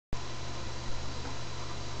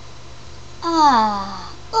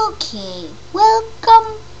Okay.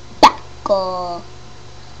 Welcome back.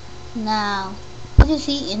 Now, what you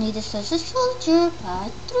see in Indy Destroyes a soldier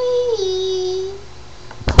part 3.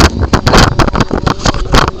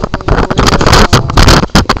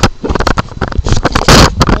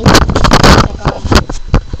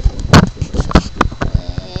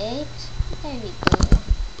 Wait, there we go.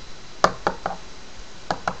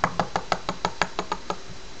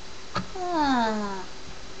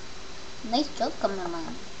 Nice job,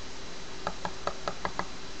 cameraman.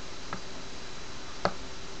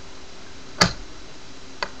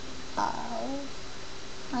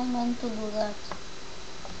 How I meant to do that.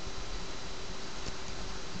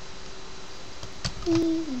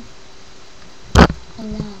 And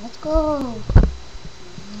now let's go.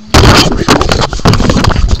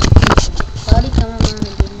 Sorry, cameraman.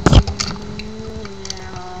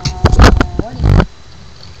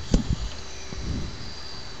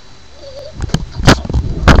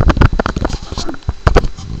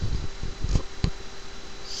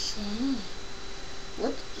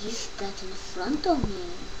 What is that in front of me?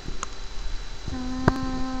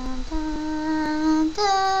 Dun, dun,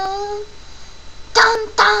 dun, dun,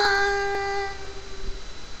 dun.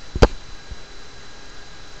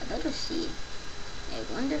 I gotta see. I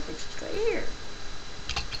wonder if it's treasure.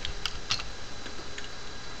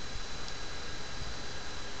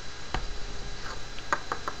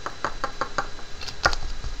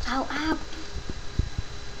 Ow, ow.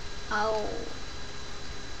 Ow.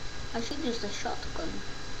 I should use the shotgun.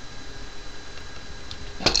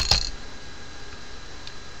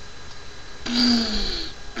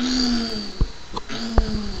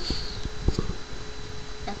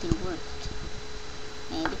 Nothing worked.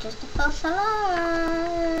 Maybe just a false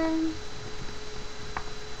alarm.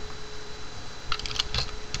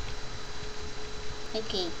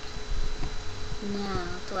 Okay. Now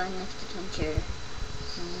to our next adventure.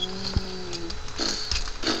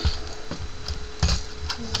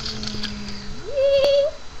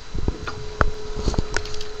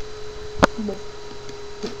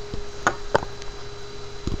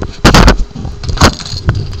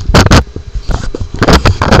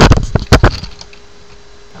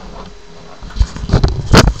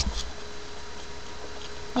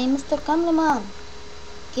 Hey, Mr. Cameraman,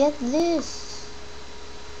 get this.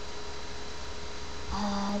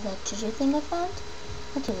 That treasure thing I found?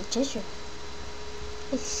 Not really treasure.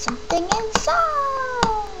 There's something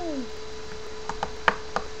inside.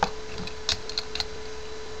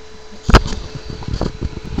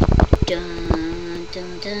 Dun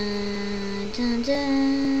dun dun dun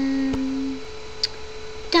dun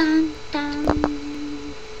dun dun.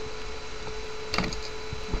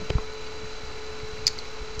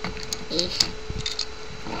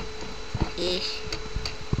 Ish.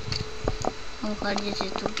 How hard is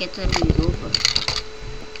it to get a lead over?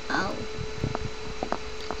 Ow.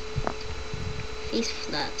 Face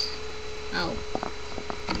flat. Ow.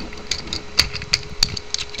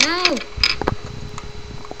 Ow!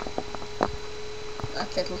 That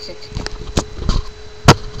settles it.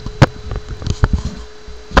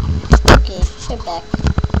 Okay, we're back.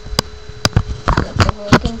 Got the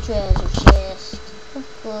broken treasure chest. Of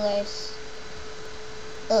course.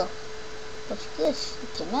 Oh, what's this? It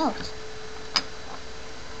came out.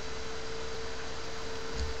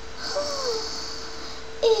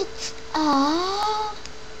 It's a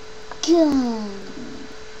gun.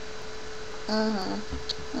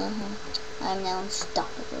 I'm now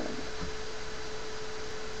unstoppable.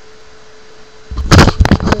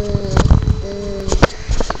 I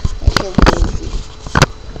feel crazy.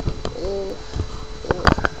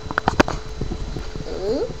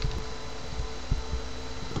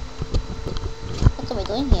 What am I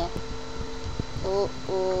doing here?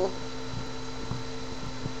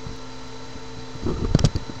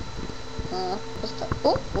 What's that?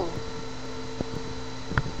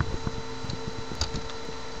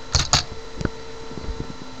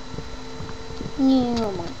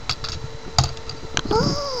 No more.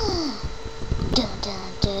 Dun dun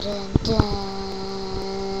dun dun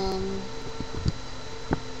dun.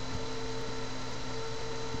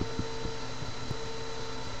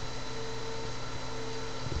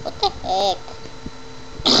 What the heck?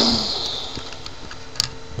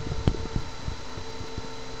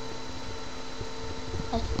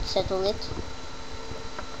 I should settle it.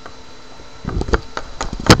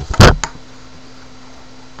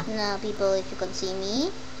 Now people, if you can see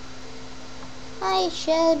me, I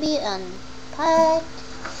shall be on part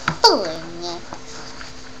 4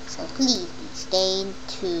 next. So please stay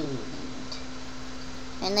tuned.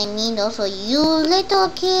 And I mean also you little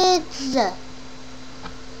kids.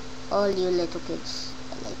 All you little kids.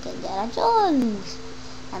 like Indiana Jones.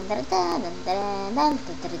 Dun, dun, dun, dun, dun, dun,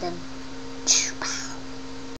 dun, dun, dun.